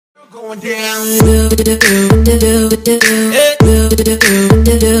Going down.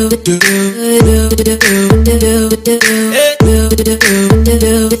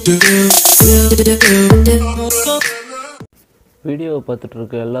 வீடியோவை பார்த்துட்டு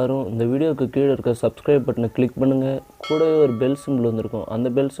இருக்க எல்லாரும் இந்த வீடியோக்கு கீழே இருக்க சப்ஸ்கிரைப் பட்டனை கிளிக் பண்ணுங்கள். கூடவே ஒரு பெல் சிம்பிள் வந்திருக்கும், அந்த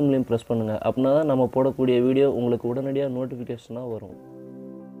பெல் சிம்பிளையும் ப்ரெஸ் பண்ணுங்கள். அப்படின்னா தான் நம்ம போடக்கூடிய வீடியோ உங்களுக்கு உடனடியாக நோட்டிஃபிகேஷனாக வரும்.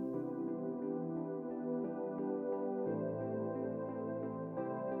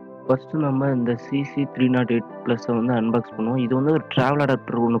 ஃபஸ்ட்டு நம்ம இந்த CC308 வந்து அன்பாக்ஸ் பண்ணுவோம். இது வந்து ஒரு ட்ராவல்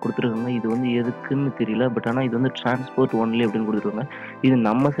அடாப்டர் ஒன்று கொடுத்துருக்காங்க. இது வந்து எதுக்குன்னு தெரியல, பட் ஆனால் இது வந்து டிரான்ஸ்போர்ட் ஒன்லி அப்படின்னு கொடுத்துருக்காங்க. இது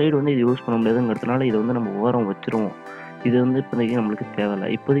நம்ம சைடு வந்து இது யூஸ் பண்ண முடியாதுங்கிறதுனால இதை வந்து நம்ம ஓரம் வச்சுருவோம். இது வந்து இப்போதைக்கு நம்மளுக்கு தேவையில்லை.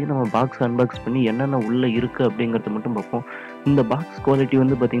 இப்போதைக்கு நம்ம பாக்ஸ் அன்பாக்ஸ் பண்ணி என்னென்ன உள்ளே இருக்குது அப்படிங்கிறத மட்டும் பார்ப்போம். இந்த பாக்ஸ் குவாலிட்டி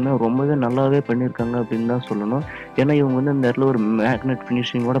வந்து பார்த்திங்கன்னா ரொம்பவே நல்லாவே பண்ணியிருக்காங்க அப்படின்னு தான் சொல்லணும். ஏன்னா இவங்க வந்து இந்த இடத்துல ஒரு மேக்னெட்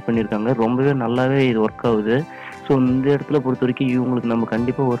ஃபினிஷிங்கோட பண்ணியிருக்காங்க. ரொம்பவே நல்லாவே இது ஒர்க் ஆகுது. ஸோ இந்த இடத்துல பொறுத்த வரைக்கும் இவங்களுக்கு நம்ம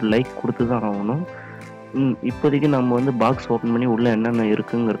கண்டிப்பாக ஒரு லைக் கொடுத்து தான் ஆகணும். இப்போதைக்கு நம்ம வந்து பாக்ஸ் ஓப்பன் பண்ணி உள்ளே என்னென்ன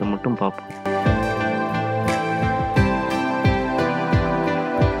இருக்குங்கிறத மட்டும் பார்ப்போம்.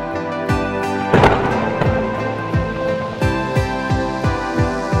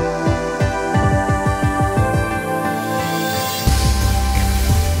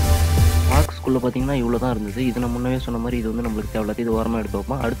 பார்த்தீங்கன்னா இவ்வளோ தான் இருந்தது. இது நான் முன்னவே சொன்ன மாதிரி இது வந்து நம்மளுக்கு தேவையில்லாது, இது ஓரமாக எடுத்து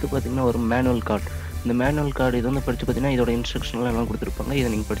வைப்போம். அடுத்து பார்த்தீங்கன்னா ஒரு மேனுவல் கார்டு. இந்த மேனுவல் கார்டு இது வந்து படித்து பார்த்தீங்கன்னா இதோட இன்ஸ்ட்ரக்ஷன்லாம் எல்லாம் கொடுத்துருப்பாங்க. இதை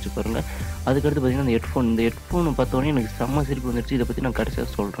நீங்கள் படித்து பாருங்கள். அதுக்கடுத்து பார்த்தீங்கன்னா இந்த ஹெட்ஃபோன் பார்த்தோன்னே எனக்கு செம்ம சிரிப்பு வந்துடுச்சு. இதை பற்றி நான் கடைசியாக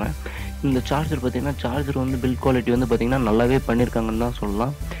சொல்கிறேன். இந்த சார்ஜர் பார்த்தீங்கன்னா சார்ஜர் வந்து பில் குவாலிட்டி வந்து பார்த்திங்கன்னா நல்லாவே பண்ணியிருக்காங்கன்னு தான்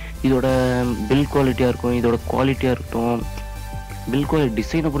சொல்லலாம். இதோட பில் குவாலிட்டியாக இருக்கும், இதோட குவாலிட்டியாக இருக்கட்டும், பில் குவாலிட்டி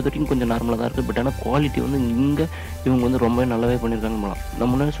டிசைனை பொறுத்த வரைக்கும் கொஞ்சம் நார்மலாக தான் இருக்குது. பட் ஆனால் குவாலிட்டி வந்து இங்கே இவங்க வந்து ரொம்பவே நல்லாவே பண்ணியிருக்காங்க போகலாம். நான்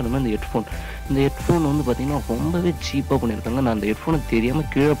முன்னாடி சொன்ன மாதிரி இந்த ஹெட்ஃபோன் வந்து பார்த்திங்கன்னா ரொம்பவே சீப்பாக பண்ணியிருக்காங்க. நான் அந்த ஹெட்ஃபோனை தெரியாமல்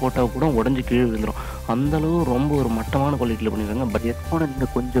கீழே போட்டால் கூட உடஞ்சி கீழே விழுந்துடும். அந்தளவு ரொம்ப ஒரு மட்டமான குவாலிட்டியில் பண்ணியிருக்காங்க. பட் ஹெட்ஃபோனை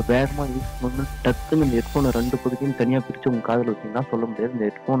நீங்கள் கொஞ்சம் வேகமாக யூஸ் பண்ணணும், டக்குன்னு இந்த ஹெட்ஃபோனை 2 பகுதியும் தனியாக பிரித்து உங்கள் காதில் வச்சிங்கன்னா சொல்ல முடியாது. இந்த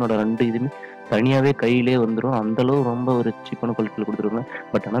ஹெட்ஃபோனோட 2 இதுவுமே தனியாகவே கையிலே வந்துடும். அந்தளவு ரொம்ப ஒரு சீப்பான குவாலிட்டியில் கொடுத்துருக்காங்க.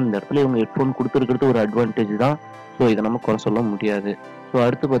 பட் ஆனால் இந்த இடத்துல இவங்க ஹெட்ஃபோன் கொடுத்துருக்கிறது ஒரு அட்வான்டேஜ் தான். ஸோ இதை நம்ம குறை சொல்ல முடியாது. ஸோ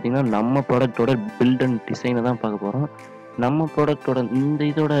அடுத்து பார்த்திங்கன்னா நம்ம ப்ராடக்டோட பில்ட் அண்ட் டிசைனை தான் பார்க்க போகிறோம். நம்ம ப்ராடக்டோட இந்த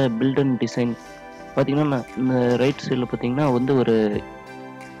இதோட பில்ட் அண்ட் டிசைன் பார்த்திங்கன்னா இந்த ரைட் சைடில் பார்த்திங்கன்னா வந்து ஒரு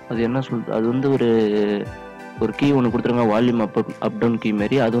அது என்ன சொல்கிறது, அது வந்து ஒரு கீ ஒன்று கொடுத்துருங்க, வால்யூம் அப் டவுன் கீ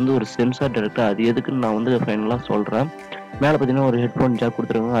மாரி. அது வந்து ஒரு சென்சார் டைரக்டாக, அது எதுக்குன்னு நான் வந்து ஃபைனலாக சொல்கிறேன். மேலே பார்த்தீங்கன்னா ஒரு ஹெட்ஃபோன் ஜாக்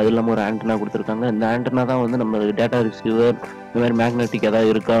கொடுத்துருக்காங்க. அது இல்லாமல் ஒரு ஆண்டனா கொடுத்துருக்காங்க. இந்த ஆண்டனா தான் வந்து நம்ம டேட்டா ரிசீவர் இந்த மாதிரி மேக்னெட்டிக்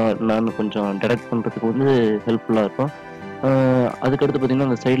எதாவது இருக்கா நான் கொஞ்சம் டிடெக்ட் பண்ணுறதுக்கு வந்து ஹெல்ப்ஃபுல்லாக இருக்கும். அதுக்கடுத்து பார்த்திங்கன்னா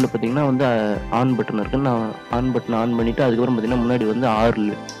அந்த சைடில் பார்த்திங்கன்னா வந்து ஆன் பட்டன் இருக்குது. நான் ஆன் பட்டன் ஆன் பண்ணிவிட்டு அதுக்கப்புறம் பார்த்திங்கன்னா முன்னாடி வந்து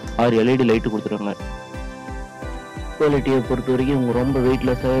 6 LED லைட்டு கொடுத்துருக்காங்க. குவாலிட்டியை பொறுத்த வரைக்கும் இவங்க ரொம்ப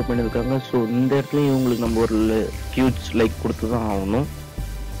வெயிட்லெஸ்ஸாகவே பண்ணியிருக்காங்க. ஸோ இந்த இடத்துலையும் இவங்களுக்கு நம்ம ஒரு ஹியூஜ் லைக் கொடுத்து தான் ஆகணும்.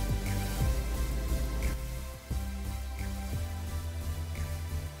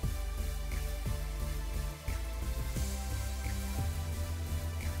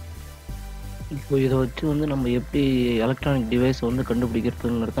 இப்போ இதை வச்சு வந்து நம்ம எப்படி எலக்ட்ரானிக் டிவைஸை வந்து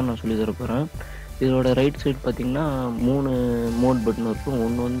கண்டுபிடிக்கிறதுங்கிறத நான் சொல்லி தர போகிறேன். இதோட ரைட் சைடு பார்த்திங்கன்னா 3 மோட் பட்டன் இருக்கும்.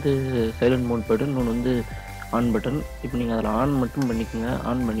 ஒன்று வந்து சைலண்ட் மோட் பட்டன், இன்னொன்று வந்து ஆன் பட்டன். இப்போ நீங்கள் அதில் ஆன் மட்டும் பண்ணிக்கோங்க.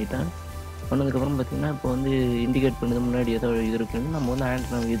 ஆன் பண்ணிட்டேன். பண்ணதுக்கப்புறம் பார்த்திங்கன்னா இப்போ வந்து இண்டிகேட் பண்ணது முன்னாடி ஏதோ இது இருக்குன்னு நம்ம வந்து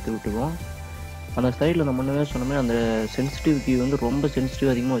ஆண்டனா ஈர்த்து விட்டுக்குவோம். அந்த சைடில் நம்ம முன்னவே சொன்னோமே அந்த சென்சிட்டிவிட்டி வந்து ரொம்ப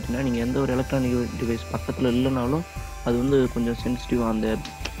சென்சிட்டிவ் அதிகமாக வச்சுன்னா நீங்கள் எந்த ஒரு எலக்ட்ரானிக் டிவைஸ் பக்கத்தில் இல்லைனாலும் அது வந்து கொஞ்சம் சென்சிட்டிவ், அந்த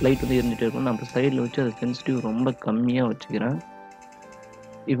லைட் வந்து இருந்துகிட்டே இருக்கும். நான் இப்போ சைடில் வச்சு அது சென்சிட்டிவ் ரொம்ப கம்மியாக வச்சுக்கிறேன்.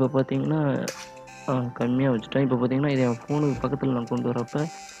 இப்போ பார்த்திங்கன்னா கம்மியாக வச்சுட்டேன். இப்போ பார்த்திங்கன்னா இது என் ஃபோனுக்கு பக்கத்தில் நான் கொண்டு வரப்போ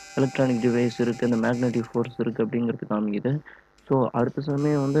எலக்ட்ரானிக் டிவைஸ் இருக்குது, இந்த மேக்னெட்டிக் ஃபோர்ஸ் இருக்குது அப்படிங்கிறது காமிக்குது. ஸோ அடுத்த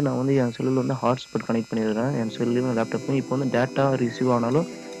சமயம் வந்து நான் வந்து என் செல்லில் வந்து ஹாட்ஸ்பாட் கனெக்ட் பண்ணிடுறேன், என் செல்லையும் லேப்டாப்லையும். இப்போ வந்து டேட்டா ரிசீவ் ஆனாலும்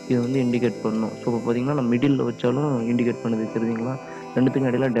இது வந்து இண்டிகேட் பண்ணணும். ஸோ இப்போ பார்த்திங்கன்னா நான் மிடில் வச்சாலும் இண்டிகேட் பண்ணுது, தெரியுதுங்களா? ரெண்டுத்துக்கும்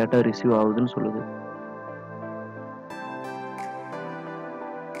இடையில டேட்டா ரிசீவ் ஆகுதுன்னு சொல்லுது.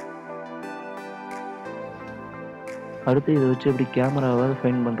 அடுத்து இதை வச்சு எப்படி கேமராவை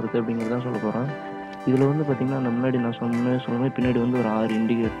ஃபைன் பண்ணுறது அப்படிங்கிறது தான் சொல்ல போகிறேன். இதில் வந்து பார்த்திங்கன்னா நான் முன்னாடி சொன்ன பின்னாடி வந்து ஒரு 6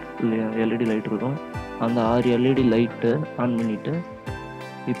 LED லைட் இருக்கும். அந்த 6 LED லைட்டு ஆன் பண்ணிவிட்டு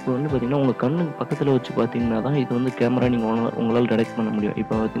இப்போ வந்து பார்த்திங்கன்னா உங்கள் கண்ணுக்கு பக்கத்தில் வச்சு பார்த்திங்கன்னா தான் இது வந்து கேமரா நீங்கள் உங்களால் டிடெக்ட் பண்ண முடியும்.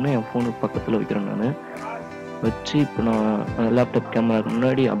 இப்போ பார்த்திங்கன்னா என் ஃபோனுக்கு பக்கத்தில் வைக்கிறேன். நான் வச்சு இப்போ நான் லேப்டாப் கேமராக்கு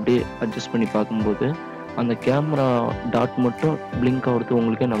முன்னாடி அப்படியே அட்ஜஸ்ட் பண்ணி பார்க்கும்போது அந்த கேமரா டாட் மட்டும் பிளிங்க் ஆகிறது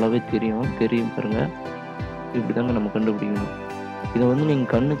உங்களுக்கே நல்லாவே தெரியும் பாருங்கள். இப்படி தாங்க நம்ம கண்டுபிடிக்கணும். இதை வந்து நீங்கள்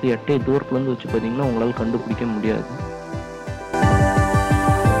கண்ணுக்கு எட்டே தூரத்துலேருந்து வச்சு பார்த்தீங்கன்னா உங்களால் கண்டுபிடிக்க முடியாது.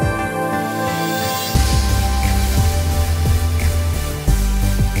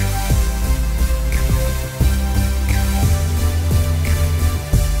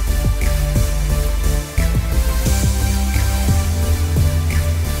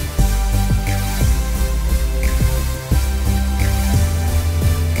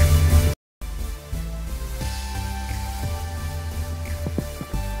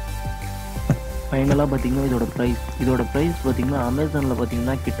 ஃபைனலாக பார்த்தீங்கன்னா இதோட ப்ரைஸ் பார்த்தீங்கன்னா அமேசானில்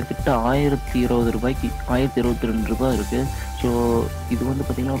பார்த்தீங்கன்னா கிட்டத்தட்ட ரூ. 1020 ரூ. 1022 இருக்குது. ஸோ இது வந்து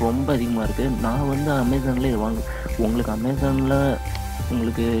பார்த்தீங்கன்னா ரொம்ப அதிகமாக இருக்குது. நான் வந்து அமேசானில் இது உங்களுக்கு அமேசானில்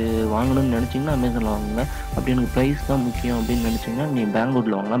உங்களுக்கு வாங்கணும்னு நினச்சிங்கன்னா அமேசானில் வாங்குங்க. அப்படி எனக்கு ப்ரைஸ் தான் முக்கியம் அப்படின்னு நினச்சிங்கன்னா நீங்கள்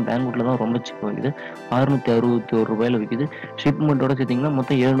பேங்க்வுட்டில் வாங்கலாம். பேங்க்வுட்டில் தான் ரொம்ப சீப்பாக விற்கிது. ரூ. 661 விற்கிது. ஷிப்மெண்ட்டோட சேர்த்திங்கன்னா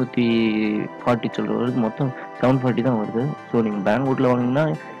மொத்தம் 740 சில்லற வருது. மொத்தம் 740 தான் வருது. ஸோ நீங்கள் பேங்க்வுட்டில் வாங்கினீங்கன்னா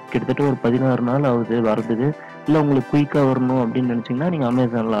கிட்டத்தட்ட ஒரு 16 நாள் ஆகுது வரதுக்கு. இல்லை உங்களுக்கு குயிக்காக வரணும் அப்படின்னு நினச்சிங்கன்னா நீங்கள்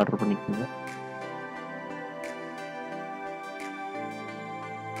அமேசானில் ஆர்டர் பண்ணிக்கோங்க.